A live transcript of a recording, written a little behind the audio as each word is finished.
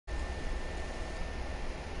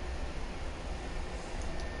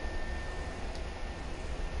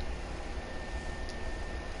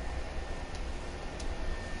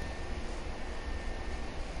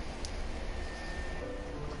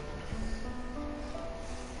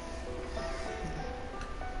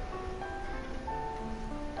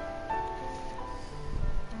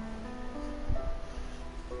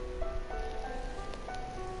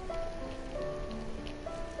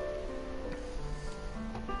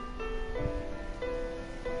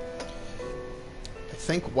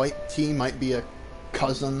think white tea might be a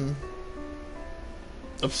cousin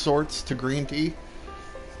of sorts to green tea.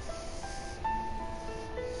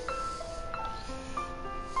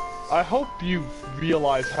 I hope you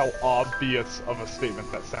realize how obvious of a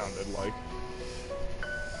statement that sounded like.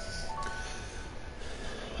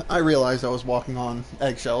 I realized I was walking on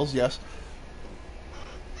eggshells, yes.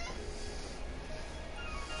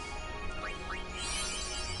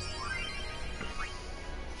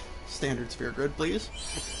 Standard sphere grid, please.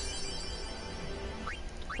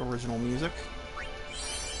 Original music.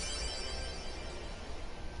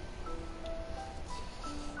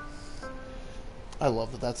 I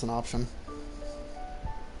love that that's an option.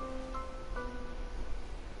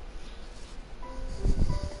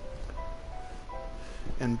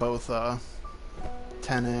 In both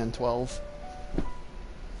 10 and 12.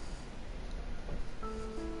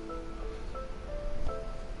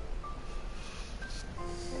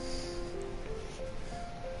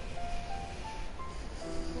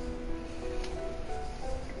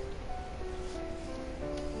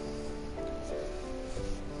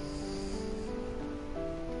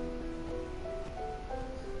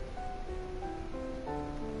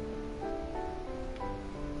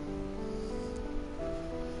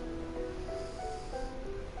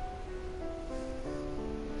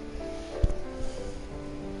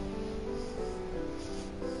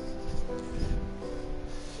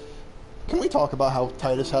 Can we talk about how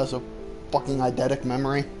Titus has a fucking eidetic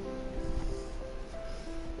memory?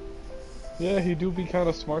 Yeah, he do be kind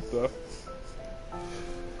of smart though.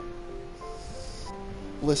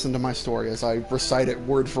 Listen to my story as I recite it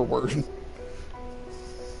word for word.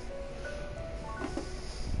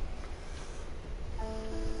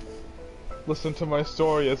 Listen to my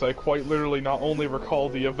story as I quite literally not only recall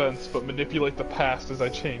the events, but manipulate the past as I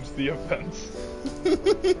change the events.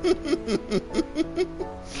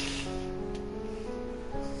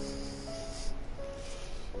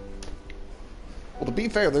 Well, to be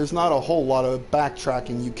fair, there's not a whole lot of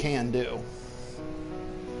backtracking you can do.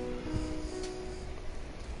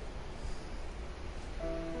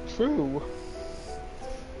 True.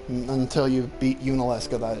 Until you beat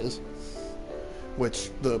Unalesca, that is.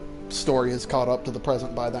 Which the story has caught up to the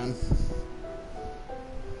present by then.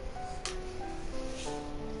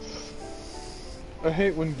 I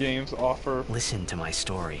hate when games offer Listen to my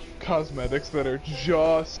story. cosmetics that are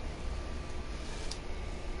just...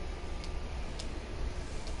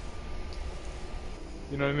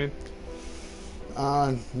 You know what I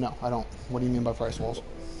mean? No, I don't. What do you mean by price walls?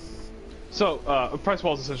 So, a price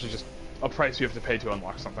wall is essentially just a price you have to pay to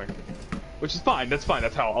unlock something. Which is fine, that's fine,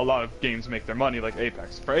 that's how a lot of games make their money, like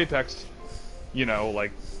Apex. For Apex, you know,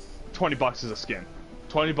 like, 20 bucks is a skin.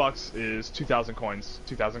 20 bucks is 2,000 coins,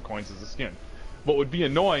 2,000 coins is a skin. What would be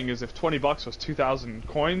annoying is if 20 bucks was 2,000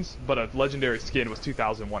 coins, but a legendary skin was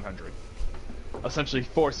 2,100. Essentially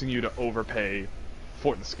forcing you to overpay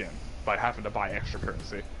for the skin by having to buy extra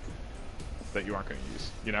currency that you aren't going to use,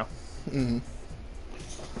 you know? Mm-hmm.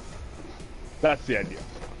 That's the idea.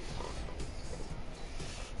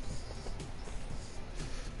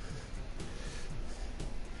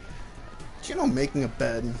 Do you know making a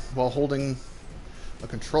bed while holding a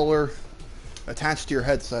controller attached to your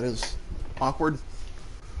headset is awkward?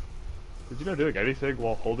 Did you know doing anything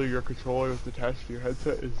while holding your controller attached to your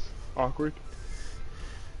headset is awkward?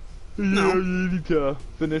 No. You need to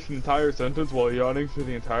finish an entire sentence while yawning through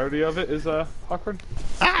the entirety of it is awkward.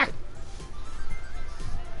 Ah!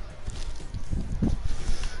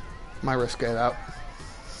 My wrist gave out.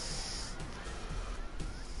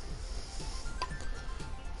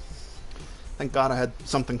 Thank God I had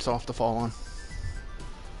something soft to fall on.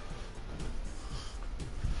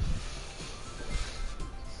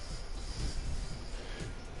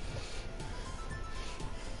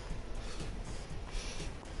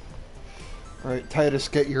 Alright, Titus,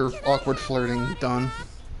 get your awkward flirting done.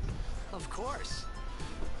 Of course.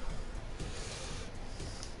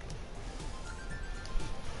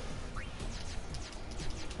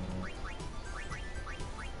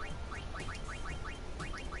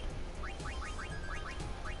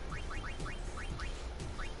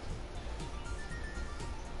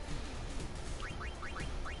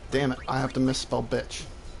 Damn it, I have to misspell bitch.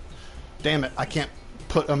 Damn it, I can't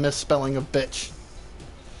put a misspelling of bitch.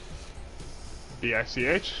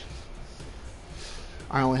 B-I-C-H?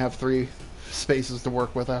 I only have 3 spaces to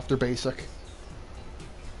work with after basic.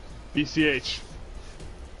 B-C-H.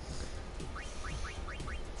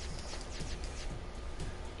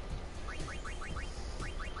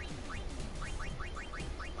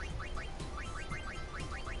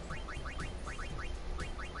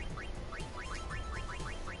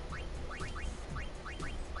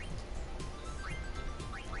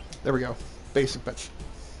 There we go. Basic bitch.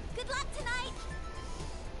 Good luck tonight.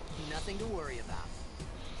 Nothing to worry about.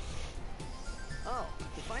 Oh,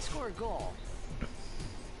 if I score a goal,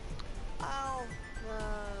 I'll,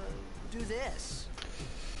 do this.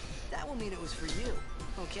 That will mean it was for you,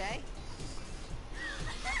 okay?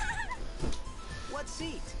 What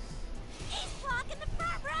seat? He's blocking the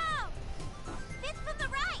front row. Fifth from the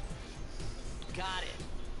right. Got it.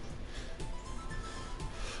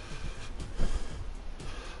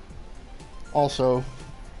 Also,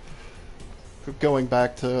 going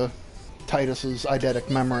back to Titus's eidetic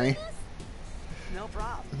memory, No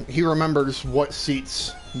problem. he remembers what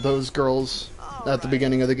seats those girls at the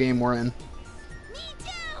beginning of the game were in. Me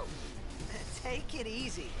too. Take it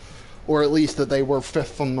easy. Or at least that they were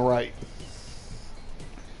fifth from the right.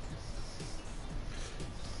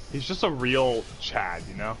 He's just a real Chad,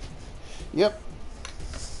 you know? Yep.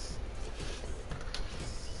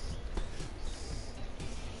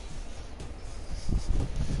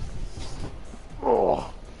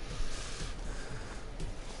 Oh.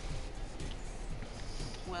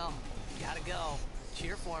 Well, gotta go.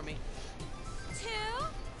 Cheer for me. 2,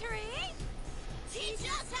 3. Teach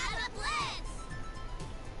us how to blitz.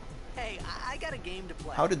 Hey, I got a game to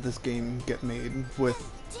play. How did this game get made with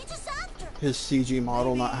Teach us after. his CG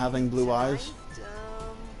model not having blue eyes? Tonight,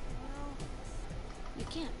 well, You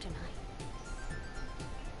can't tonight.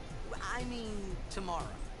 I mean tomorrow.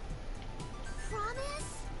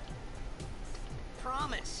 Promise?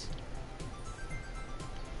 Promise.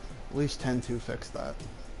 At least 10-2 fixed that.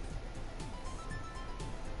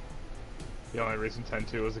 The only reason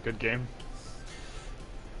 10-2 was a good game.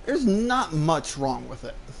 There's not much wrong with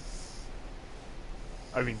it.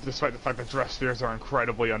 I mean, despite the fact that dress spheres are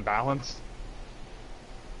incredibly unbalanced.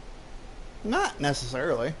 Not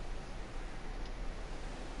necessarily.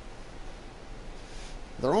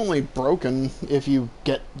 They're only broken if you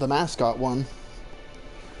get the mascot one,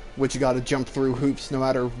 which you gotta jump through hoops no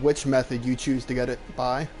matter which method you choose to get it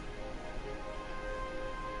by.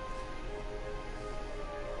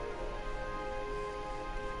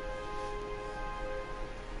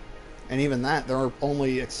 And even that, they're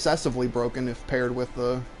only excessively broken if paired with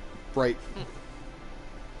the right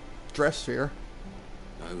dress sphere.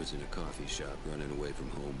 I was in a coffee shop running away from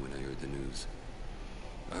home when I heard the news.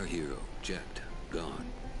 Our hero, Jacked, gone.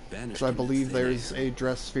 Vanished. So I into believe thin there's air. a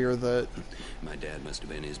dress sphere that My dad must have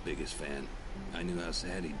been his biggest fan. I knew how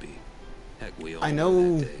sad he'd be. Heck, we all I were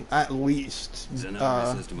know that day. at least So now I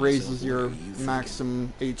says to myself, raises what your are you thinking?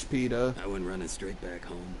 maximum HP to I went running straight back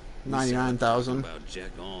home. We 99,000. sat up talking about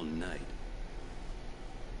Jack all night.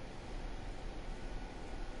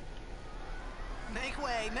 Make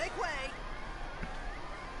way, make way.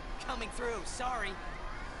 Coming through, sorry.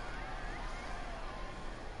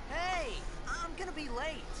 Hey, I'm gonna be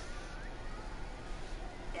late.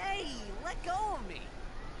 Hey, let go of me.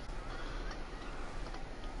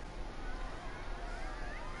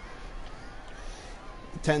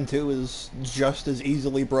 Ten two is just as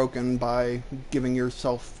easily broken by giving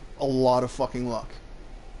yourself a lot of fucking luck.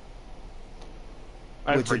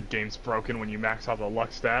 Every Which- game's broken when you max out the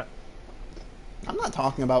luck stat. I'm not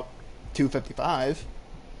talking about 255.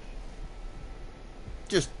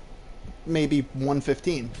 Just maybe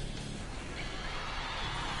 115.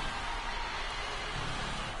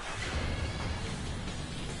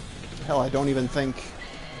 Hell, I don't even think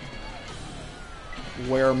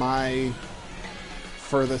where my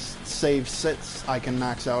furthest save sits, I can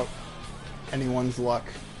max out anyone's luck.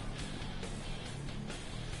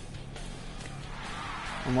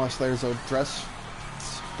 Unless there's a dress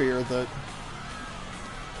sphere that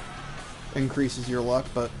increases your luck,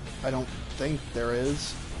 but I don't think there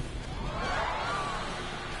is.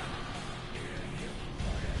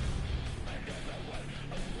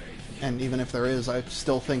 And even if there is, I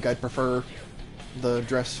still think I'd prefer the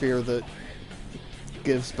dress sphere that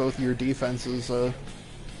gives both your defenses a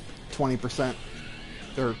 20%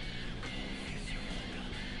 or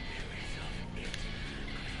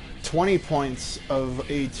 20 points of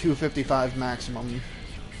a 255 maximum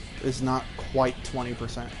is not quite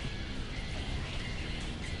 20%.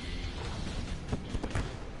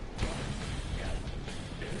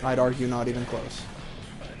 I'd argue not even close.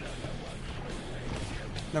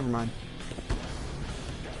 Never mind.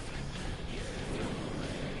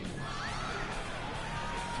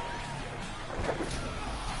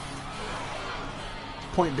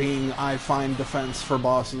 Point being, I find defense for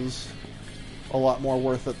bosses a lot more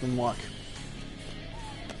worth it than luck.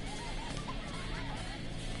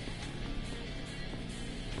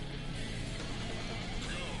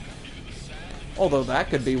 Although that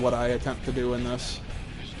could be what I attempt to do in this.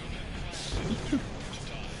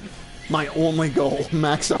 My only goal,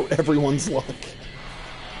 max out everyone's luck.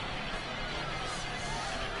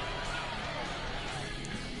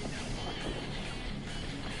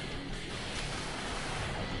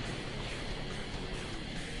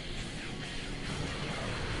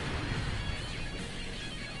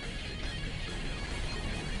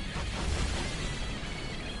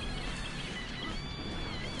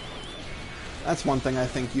 That's one thing I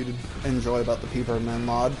think you'd enjoy about the Peeperman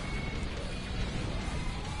mod.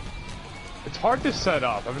 It's hard to set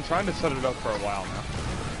up. I've been trying to set it up for a while now.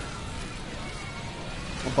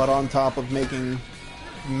 But on top of making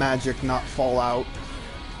magic not fall out,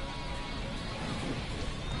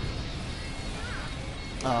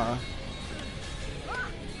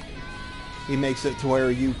 he makes it to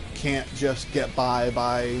where you can't just get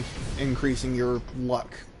by increasing your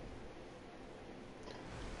luck.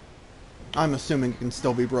 I'm assuming it can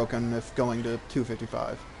still be broken if going to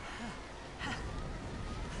 255.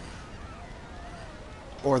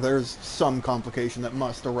 Or there's some complication that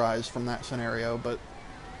must arise from that scenario, but...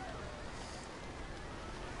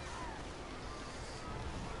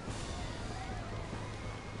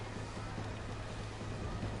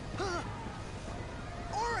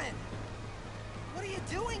 Orin! What are you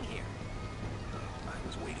doing here? I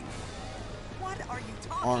was waiting for What are you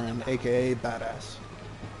talking Arn, about? aka Badass.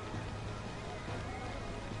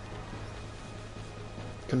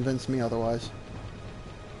 Convince me otherwise.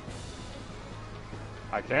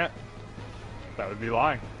 I can't. That would be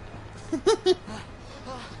lying.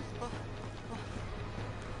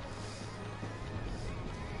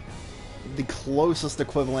 The closest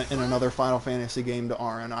equivalent in another Final Fantasy game to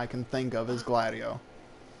Arn I can think of is Gladio.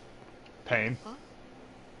 Pain.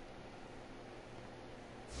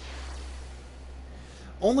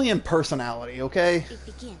 Only in personality, okay? It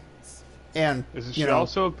begins. And, Isn't you she know,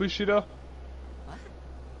 also a Bushido?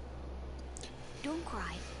 Don't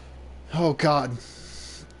cry. oh god.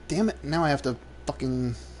 Damn it, now I have to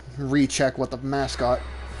fucking recheck what the mascot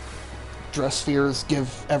dress spheres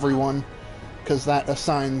give everyone, because that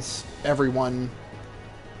assigns everyone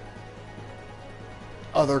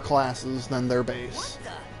other classes than their base. What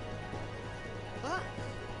the? Huh?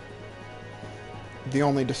 The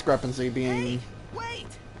only discrepancy being Wait!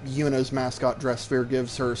 Yuna's mascot dress sphere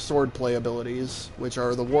gives her swordplay abilities, which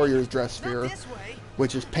are the warrior's dress Not sphere, this way.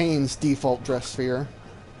 which is Pain's default dress sphere.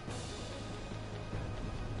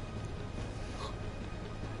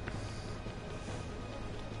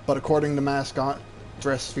 But according to mascot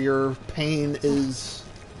dress sphere, Pain is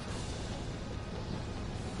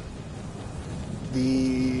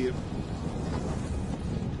the...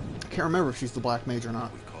 I can't remember if she's the black mage or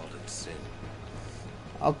not. We called it sin.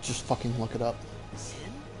 I'll just fucking look it up. Sin?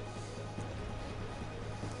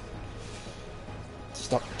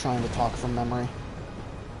 Stop trying to talk from memory.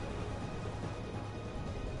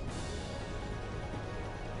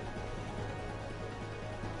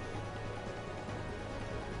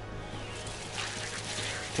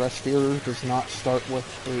 Dress sphere does not start with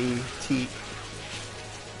a T.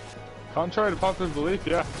 Contrary to popular belief,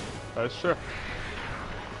 yeah. That's true.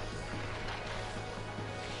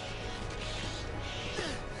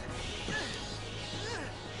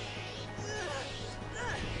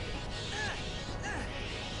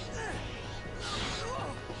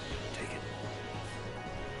 Take it.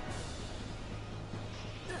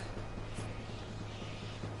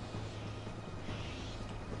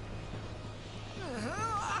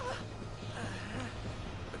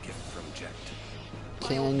 A gift from Jekt.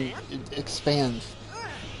 Can expand.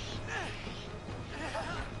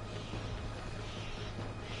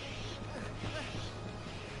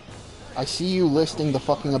 I see you listing the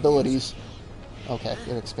fucking abilities. Okay,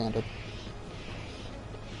 it expanded.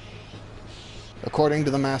 According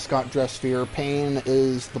to the mascot dress sphere, Pain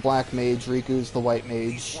is the black mage, Riku's the white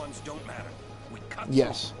These mage. ones don't matter. We cut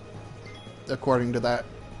Yes. According to that,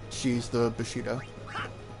 she's the Bushido.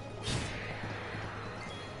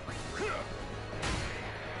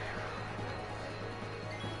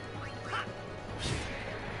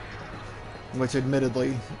 Which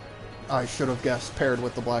admittedly, I should have guessed paired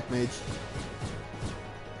with the black mage.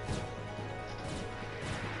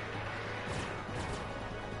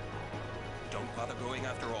 Don't bother going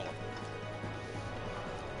after all of them.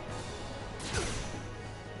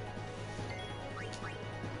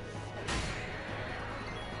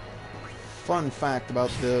 Fun fact about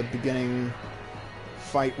the beginning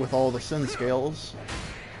fight with all the sin scales.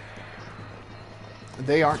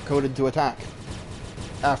 They aren't coded to attack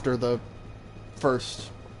after the first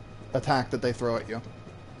attack that they throw at you.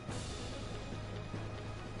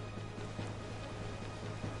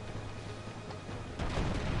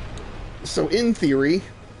 So in theory,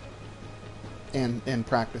 and in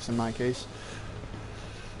practice in my case,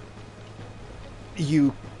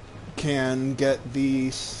 you can get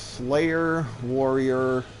the Slayer,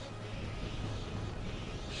 Warrior,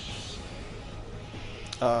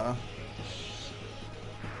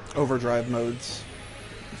 Overdrive modes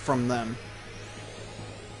from them.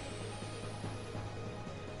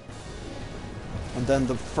 And then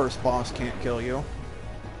the first boss can't kill you.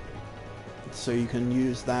 So you can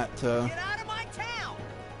use that to... Get out of my town!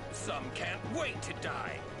 Some can't wait to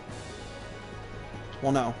die.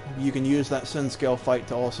 Well, no. You can use that Sin Scale fight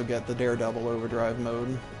to also get the Daredevil Overdrive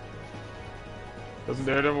mode. Doesn't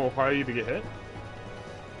Daredevil require you to get hit?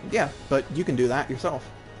 Yeah, but you can do that yourself.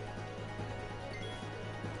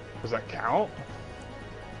 Does that count?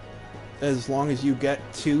 As long as you get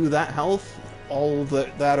to that health, all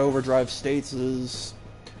that Overdrive states is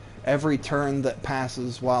every turn that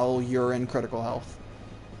passes while you're in critical health.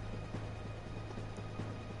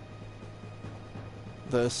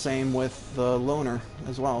 The same with the Loner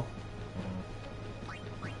as well.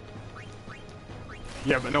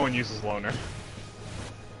 Yeah, but no one uses Loner.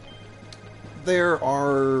 There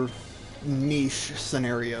are niche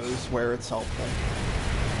scenarios where it's helpful.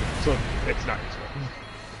 So it's not useful.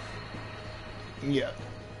 Yeah.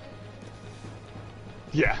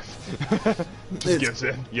 Yeah. Just gives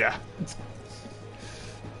in. Yeah.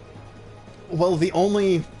 Well, the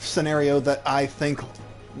only scenario that I think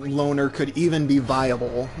Loner could even be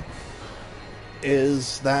viable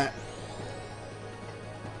is that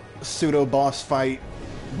pseudo-boss fight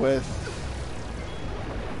with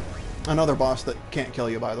another boss that can't kill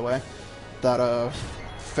you, by the way. That,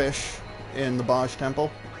 fish in the Bosch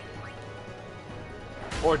Temple.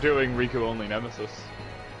 Or doing Riku only Nemesis.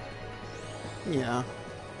 Yeah.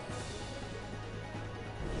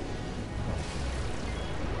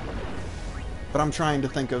 But I'm trying to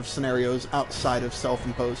think of scenarios outside of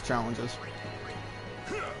self-imposed challenges.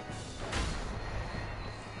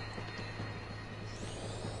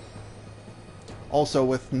 Also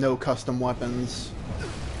with no custom weapons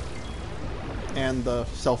and the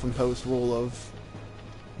self-imposed rule of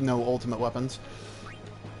no ultimate weapons.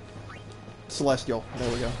 Celestial,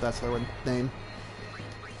 there we go, that's their name.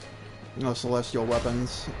 No celestial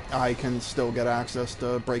weapons. I can still get access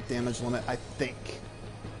to break damage limit, I think.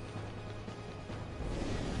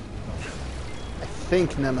 I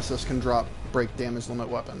think Nemesis can drop break damage limit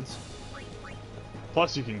weapons.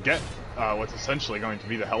 Plus you can get what's essentially going to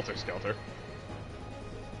be the Helter Skelter.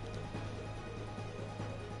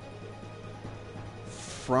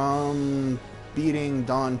 From beating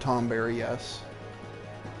Don Tomberry, yes.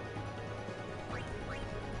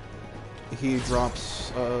 He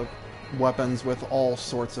drops weapons with all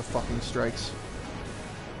sorts of fucking strikes.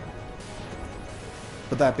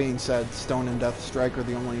 But that being said, Stone and Death Strike are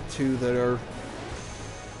the only two that are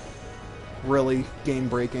really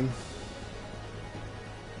game-breaking.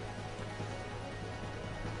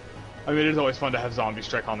 I mean, it is always fun to have Zombie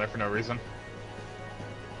Strike on there for no reason.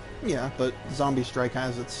 Yeah, but Zombie Strike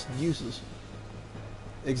has its uses.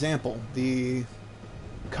 Example, the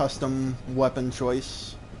custom weapon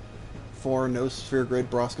choice for No Sphere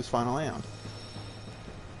Grid Broska's Final Aeon.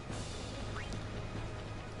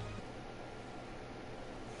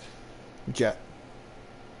 Jet.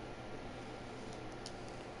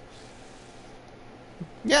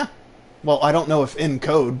 Yeah. Well, I don't know if in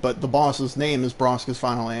code, but the boss's name is Broska's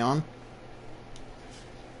Final Aeon.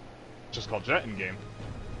 Just called Jet in game.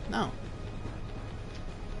 No.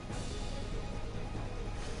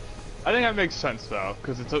 I think that makes sense though,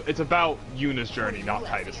 because it's about Yuna's journey, not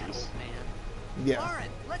Titus's. Yeah. Lauren,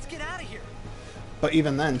 let's get out of here. But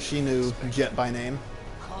even then, she knew Jet by name.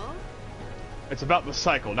 Huh? It's about the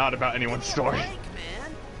cycle, not about anyone's Give me a story. break,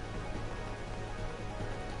 man.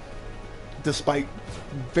 Despite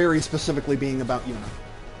very specifically being about Yuna.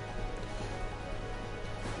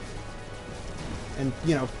 And,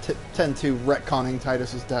 you know, tend to retconning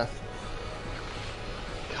Titus's death.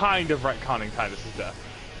 Kind of retconning Titus's death.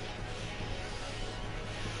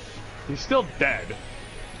 He's still dead.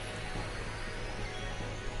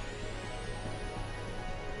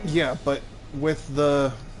 Yeah, but with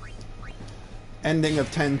the ending of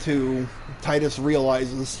 10-2, Titus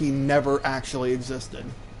realizes he never actually existed.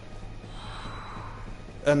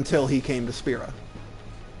 Until he came to Spira.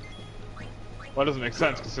 Well, that doesn't make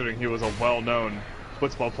sense considering he was a well-known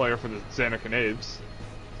football player for the Xander Canabes.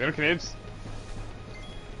 Xander Canabes?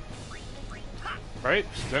 Right?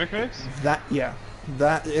 Xander Canabes?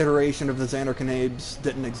 That iteration of the Xander Canabes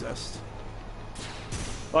didn't exist.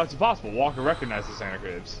 Well, that's impossible. Walker recognizes Xander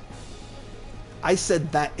Canabes. I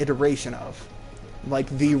said that iteration of. Like,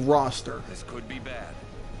 the roster. This could be bad.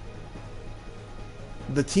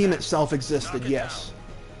 The team itself existed, yes.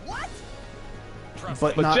 What?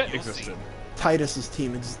 But But not Jet existed. Titus's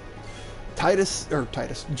team.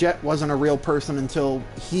 Jet wasn't a real person until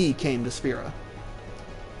he came to Spira.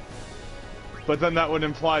 But then that would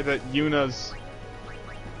imply that Yuna's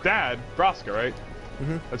dad, Braska, right?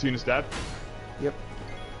 Mm-hmm. That's Yuna's dad? Yep.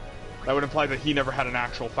 That would imply that he never had an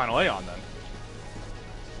actual final Aeon then.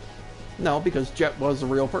 No, because Jet was a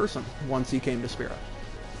real person once he came to Spira.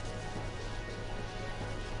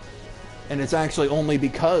 And it's actually only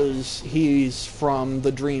because he's from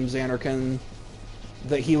the Dream Xanarkin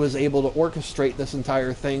that he was able to orchestrate this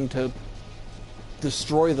entire thing to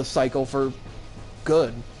destroy the cycle for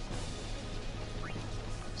good.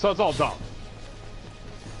 So it's all dumb.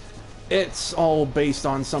 It's all based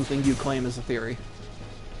on something you claim as a theory.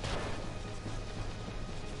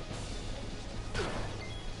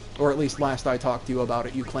 Or at least last I talked to you about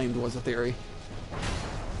it, you claimed was a theory.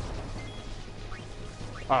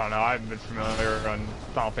 I don't know, I haven't been familiar on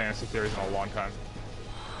Final Fantasy theories in a long time.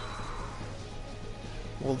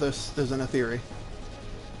 Well, this isn't a theory.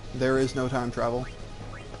 There is no time travel.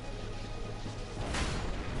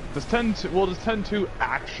 Does 10-2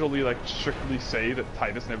 actually, like, strictly say that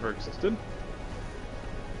Titus never existed?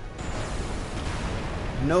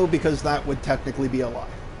 No, because that would technically be a lie.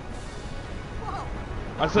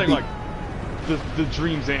 I'm saying, like, the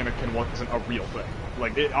Dream Xanarkin wasn't a real thing.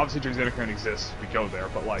 Like, obviously Dream Xanarkin exists, we go there,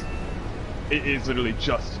 but, like, it is literally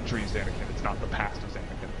just Dream Xanarkin. It's not the past of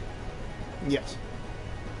Xanarkin. Yes.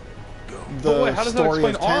 But The wait, how does that story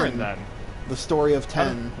explain of 10, Auron, then? The story of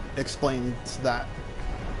 10 explains that.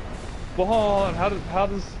 Well, hold on, how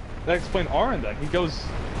does that explain Auron, then? He goes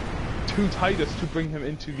to Titus to bring him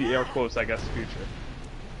into the air quotes, I guess, future.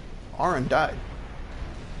 Auron died.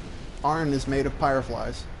 Auron is made of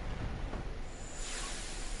pyroflies.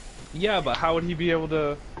 Yeah, but how would he be able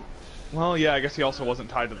to... Well, yeah, I guess he also wasn't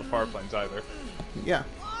tied to the far planes either. Yeah.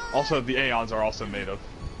 Also, the Aeons are also made of...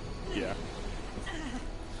 Yeah.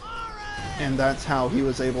 And that's how he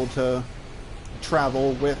was able to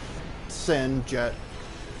travel with Sin, Jet.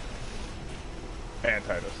 And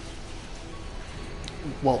Titus.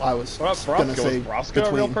 Well, I was What about gonna Braska? say Was Braska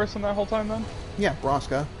between. a real person that whole time, then? Yeah,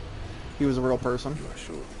 Braska. He was a real person.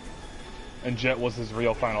 Sure. And Jet was his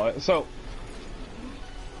real final... So...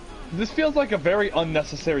 This feels like a very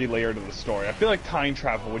unnecessary layer to the story. I feel like time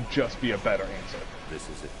travel would just be a better answer. This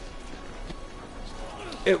is it.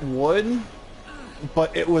 It would,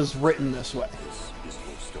 but it was written this way. This is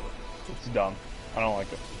your story. It's dumb. I don't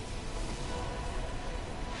like it.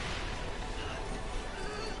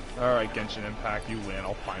 Alright, Genshin Impact, you win.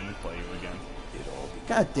 I'll finally play you again. It all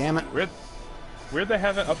began. God damn it. Weird they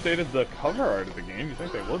haven't updated the cover art of the game. You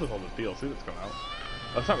think they would with all the DLC that's come out.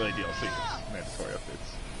 That's not really DLC, it's mandatory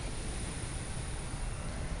updates.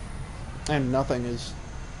 And nothing is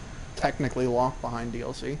technically locked behind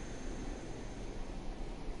DLC.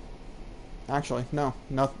 Actually, no.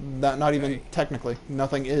 Not even technically.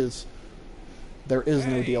 Nothing is. There is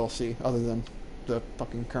no DLC other than the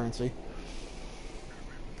fucking currency.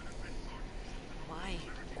 My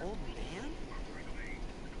old man?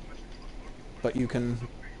 But you can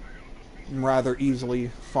rather easily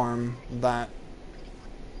farm that.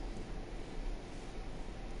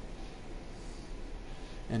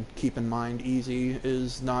 And keep in mind, easy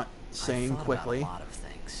is not saying I thought quickly. about a lot of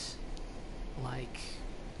things. Like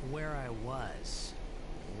where I was,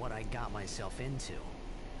 what I got myself into.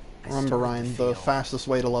 I Remember, started to Ryan, the feel fastest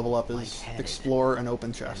way to level up is lightheaded. explore and open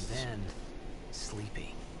And chests. then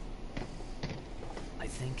sleepy. I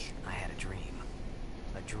think I had a dream.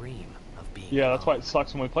 A dream of being Yeah, that's why alone. it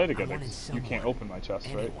sucks when we play I together. wanted 'Cause you can't someone, open my chest,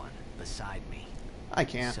 right? anyone beside me. I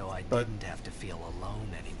can't, So I but didn't have to feel alone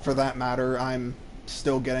anymore. for that matter, I'm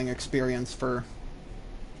still getting experience for...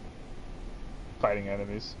 Fighting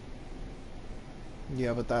enemies.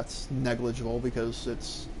 Yeah, but that's negligible because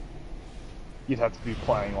it's... You'd have to be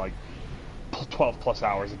playing like 12 plus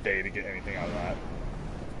hours a day to get anything out of that.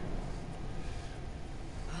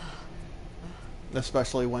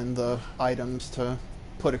 Especially when the items to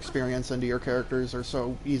put experience into your characters are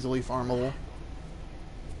so easily farmable.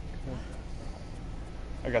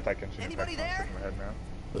 I got that Genshin Anybody Impact song there? stuck in my head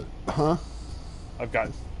now. Huh? I've got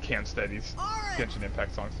Cam Steady's Alright. Genshin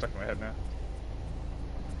Impact song stuck in my head now.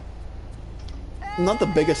 I'm not the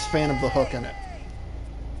biggest fan of the hook in it.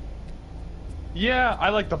 Yeah, I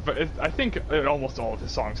like I think in almost all of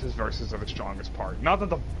his songs, his verses are the strongest part. Not that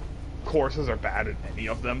the choruses are bad in any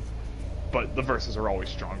of them, but the verses are always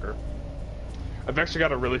stronger. I've actually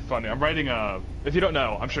got a really funny... I'm writing a... If you don't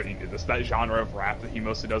know, I'm sure you knew this, that genre of rap that he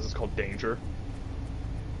mostly does is called Danger.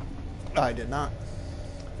 I did not.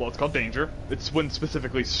 well, it's called Danger. It's when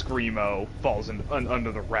specifically Screamo falls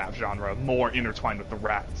under the rap genre, more intertwined with the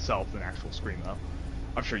rap itself than actual Screamo.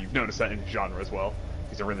 I'm sure you've noticed that in his genre as well.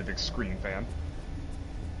 He's a really big Scream fan.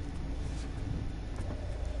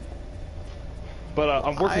 But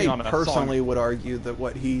I'm working on a song. I personally would argue that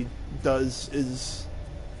what he does is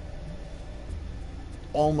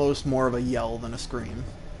almost more of a yell than a scream.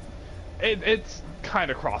 It's kind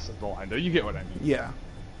of crosses the line, though. You get what I mean. Yeah.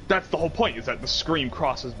 That's the whole point, is that the Scream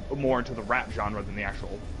crosses more into the rap genre than the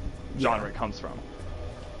actual genre it comes from.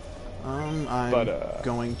 I'm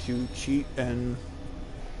going to cheat and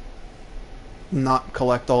not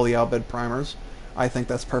collect all the Albed primers. I think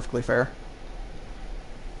that's perfectly fair.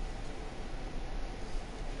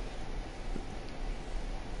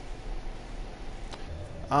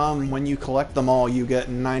 When you collect them all, you get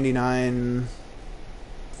 99...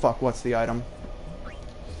 Fuck, what's the item?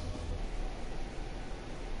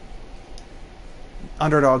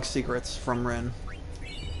 Underdog Secrets from Rin.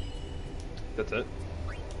 That's it?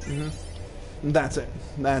 That's it.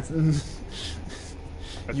 That's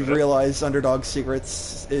you it? realize Underdog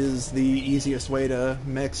Secrets is the easiest way to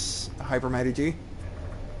mix Hyper Mighty G?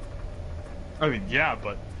 I mean, yeah,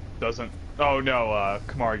 but doesn't... Oh, no,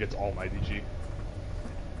 Kamara gets all Mighty G.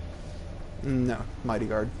 No, Mighty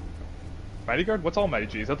Guard. Mighty Guard? What's all Mighty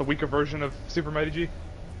G? Is that the weaker version of Super Mighty G?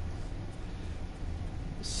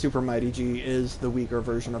 Super Mighty G is the weaker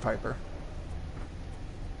version of Hyper.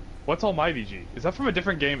 What's Almighty G? Is that from a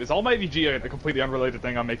different game? Is Almighty G a completely unrelated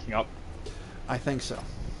thing I'm making up? I think so.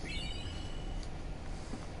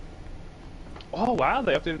 Oh wow,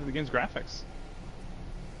 they updated the game's graphics.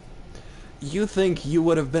 You think you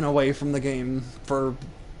would have been away from the game for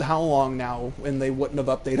how long now, and they wouldn't have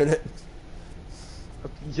updated it?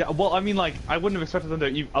 Yeah, well, I mean, like, I wouldn't have expected them to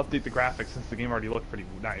even update the graphics since the game already looked pretty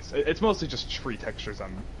nice. It's mostly just tree textures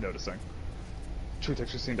I'm noticing. Tree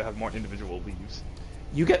textures seem to have more individual leaves.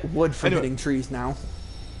 You get wood from hitting trees now.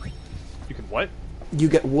 You can what? You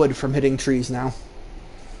get wood from hitting trees now.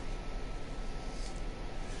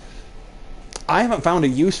 I haven't found a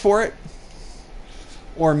use for it.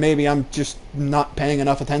 Or maybe I'm just not paying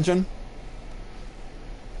enough attention.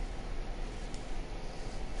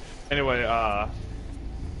 Anyway,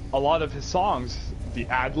 a lot of his songs, the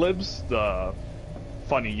ad-libs, the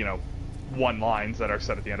funny, you know, one-lines that are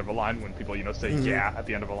said at the end of a line when people, you know, say yeah at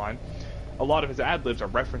the end of a line. A lot of his ad-libs are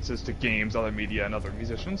references to games, other media, and other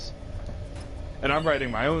musicians. And I'm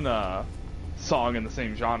writing my own song in the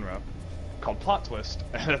same genre called Plot Twist,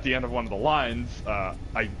 and at the end of one of the lines,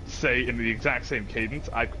 I say in the exact same cadence,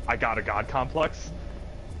 I got a god complex,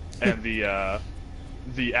 and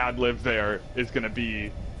the ad-lib there is going to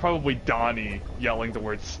be probably Donnie yelling the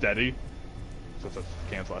word steady, so that's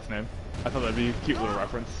Cam's last name. I thought that'd be a cute little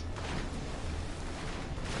reference.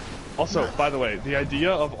 Also, by the way, the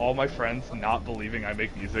idea of all my friends not believing I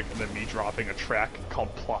make music and then me dropping a track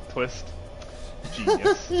called Plot Twist,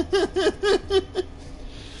 genius.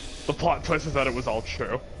 The plot twist is that it was all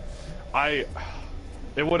true. It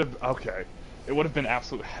would have been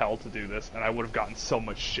absolute hell to do this, and I would have gotten so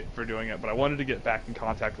much shit for doing it, but I wanted to get back in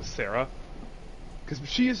contact with Sarah, because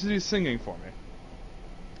she used to do singing for me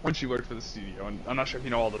when she worked for the studio, and I'm not sure if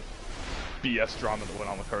you know all the BS drama that went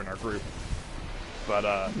on with her in our group,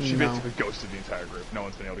 but she basically ghosted the entire group. No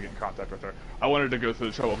one's been able to get in contact with her. I wanted to go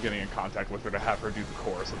through the trouble of getting in contact with her to have her do the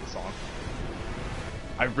chorus of the song.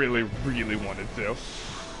 I really, really wanted to.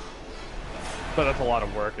 But that's a lot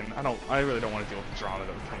of work, and I really don't want to deal with the drama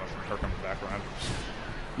that would come up from her coming back around.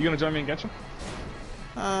 You gonna join me in Genshin?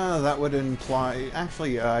 That would imply...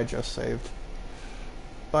 Actually, yeah, I just saved.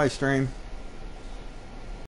 Bye, stream.